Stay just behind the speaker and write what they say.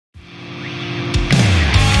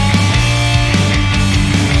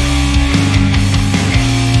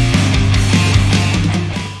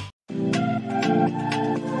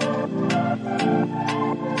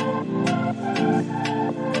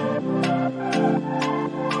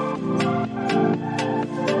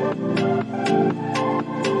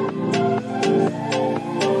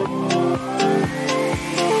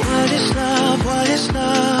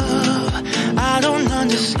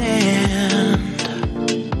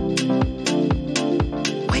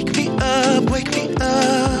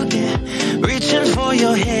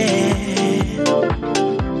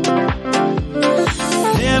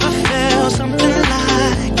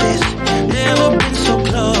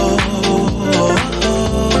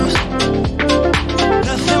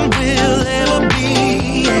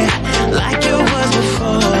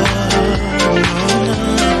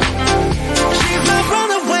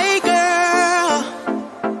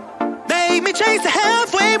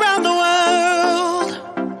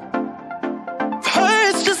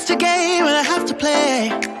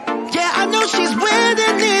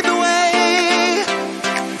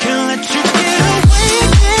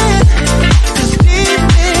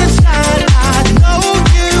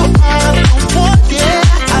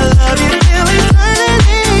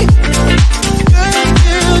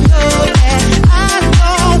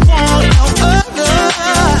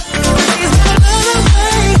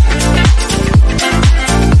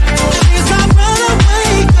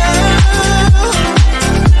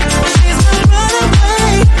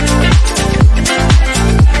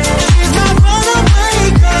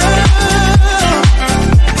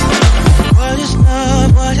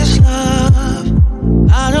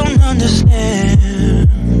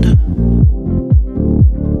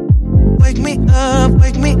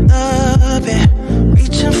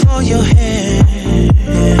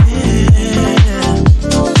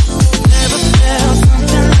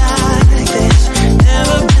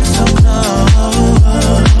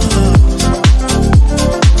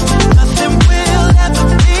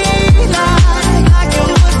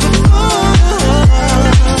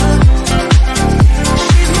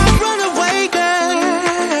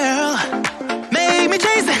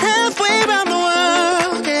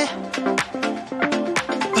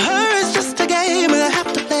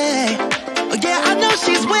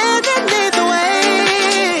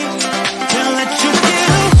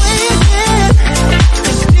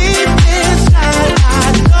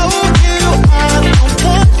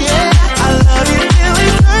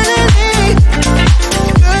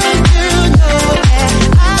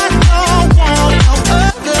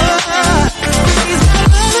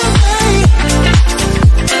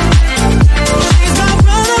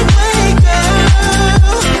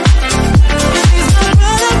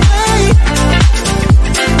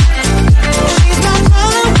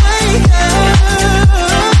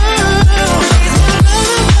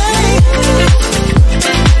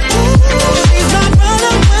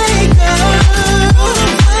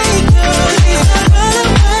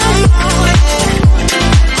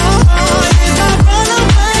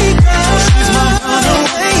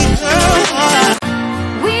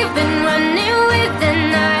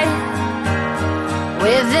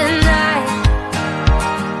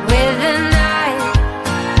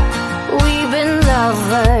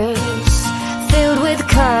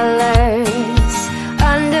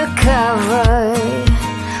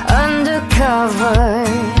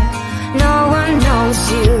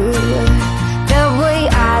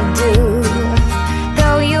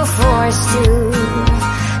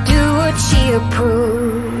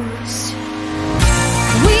approves.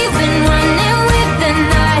 We've been running with the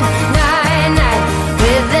night, night, night,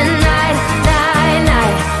 with the night, night,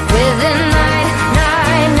 night, with the night,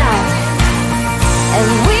 night, night. And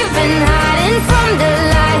we've been hiding from the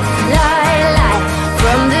light, light, light,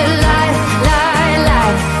 from the light, light,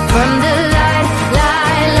 light, from the light,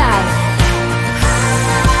 light, light.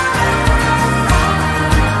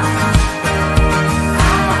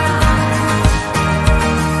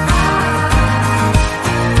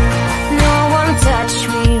 No one touched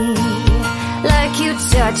me like you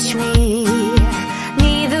touch me.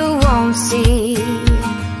 Neither won't see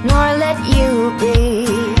nor let you be.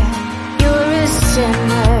 You're a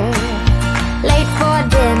sinner, late for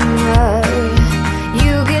dinner.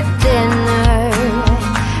 You get thinner,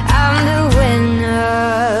 I'm the winner.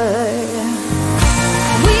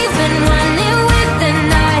 We've been running with the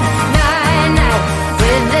night, night, night,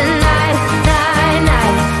 with the night, night,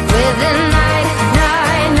 night, with the night,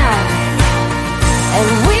 night, night. And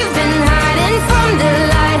we've been hiding from the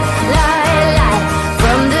light, light, light,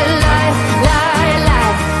 from the light, light,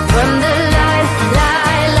 light, from the light,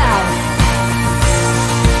 light, light.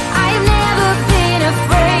 I've never been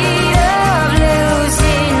afraid of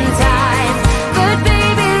losing time, but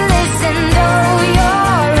baby listen, though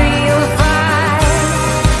you're real fine.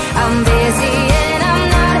 I'm busy and I'm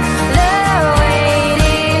not the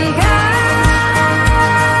waiting kind.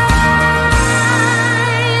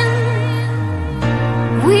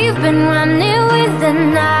 We've been running with the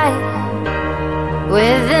night,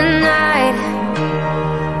 with the night,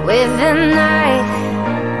 with the night.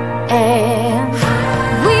 And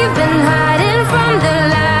we've been hiding from the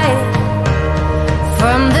light,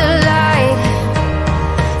 from the light,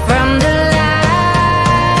 from the light.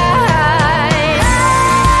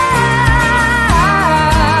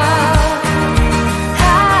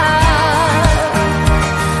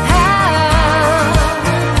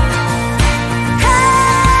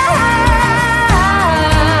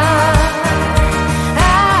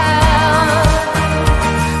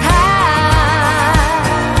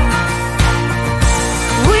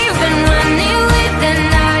 We've been running with the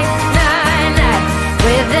night, night, night,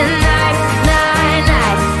 with the night, night,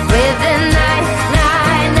 night, with the night,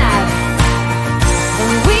 night, night.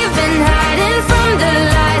 And we've been hiding from the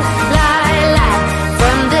light, light, light,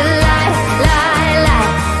 from the light, light,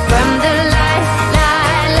 light, from the light,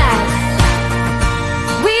 light, light.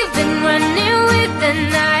 We've been running with the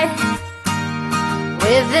night,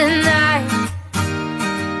 with the night,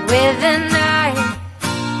 with the night.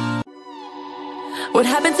 What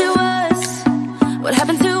happened to us? What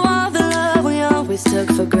happened to all the love we always took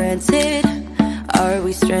for granted? Are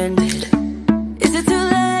we stranded? Is it too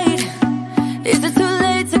late? Is it too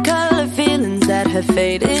late to color feelings that have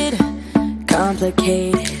faded?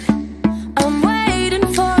 Complicated. I'm waiting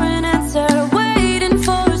for an answer, waiting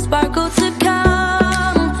for a sparkle to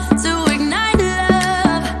come to ignite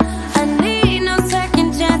love. I need no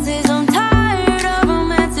second chances. I'm tired of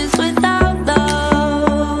romances without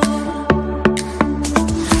love.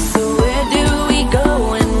 So where do we go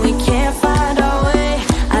when we can't find our way?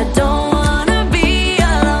 I don't wanna be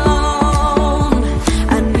alone.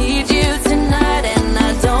 I need you tonight and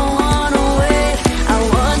I don't wanna wait. I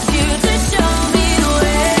want you to show me the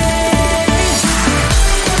way.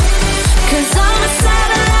 'Cause I'm a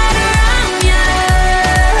satellite around you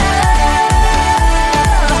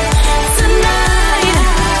tonight.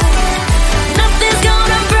 Nothing's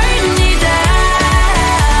gonna bring me down.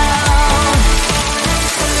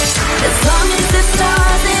 As long as the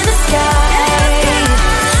stars in the sky,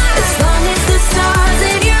 as long as the stars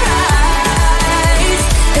in your eyes,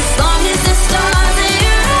 as long as the stars in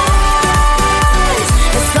your eyes,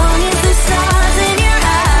 as long as the stars in your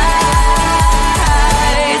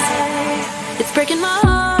eyes. It's breaking my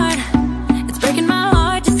heart, it's breaking my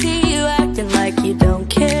heart to see you acting like you don't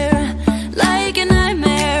care, like a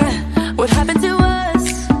nightmare. What happened to us?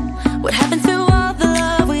 What happened to all the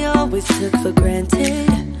love we always took for granted?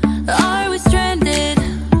 Are we stranded?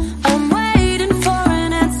 I'm waiting for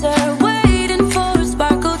an answer, waiting for a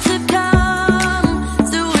sparkle to come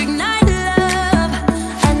to ignite love.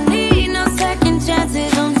 I need no second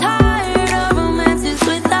chances. I'm tired of romances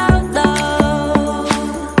without love.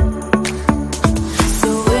 So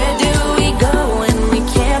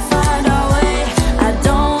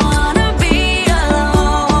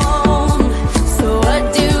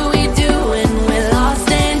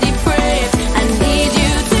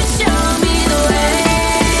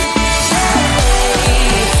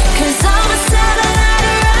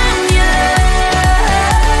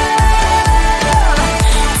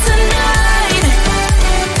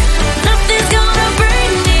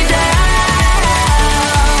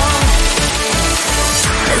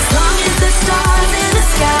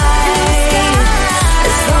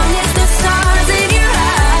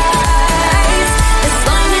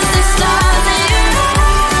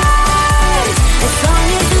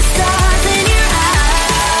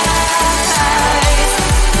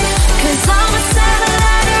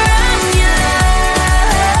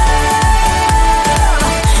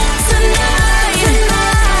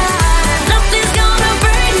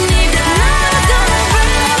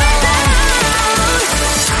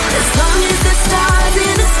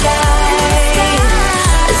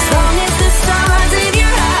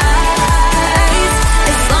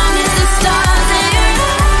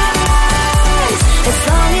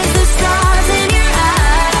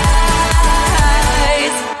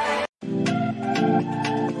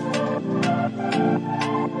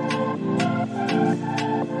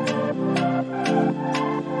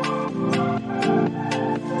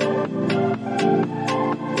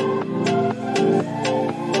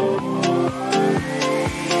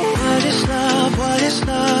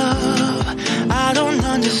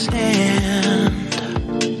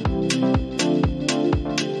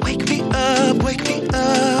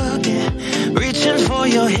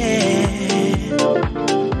again.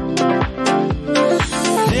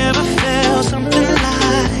 Never felt something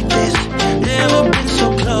like this, never been so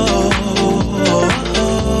close.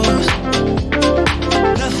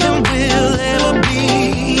 Nothing will ever be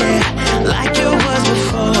like it was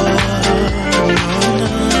before.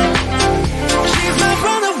 She's my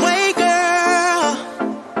runaway girl,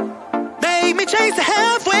 made me chase her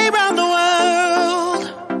halfway around the world.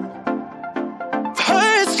 For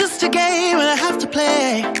her it's just a game and I have to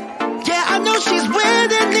play. Yeah, I know she's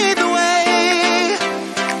winning either way.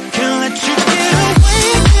 Can't let you get away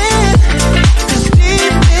with it, 'cause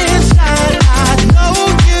deep inside I know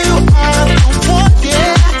you are the one.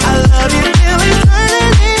 Yeah, I love you till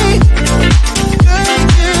eternity. Girl,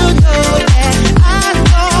 you know that I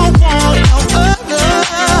don't want no other.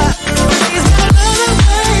 She's my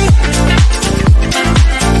runaway,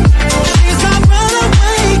 she's my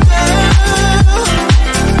runaway girl.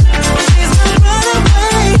 She's my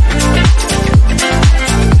runaway,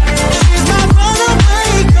 she's my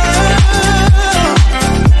runaway girl.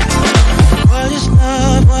 What is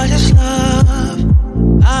love? What is love?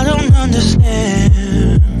 I don't understand.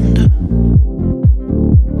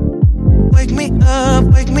 Wake me up,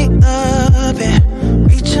 yeah,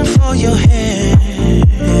 reaching for your hand.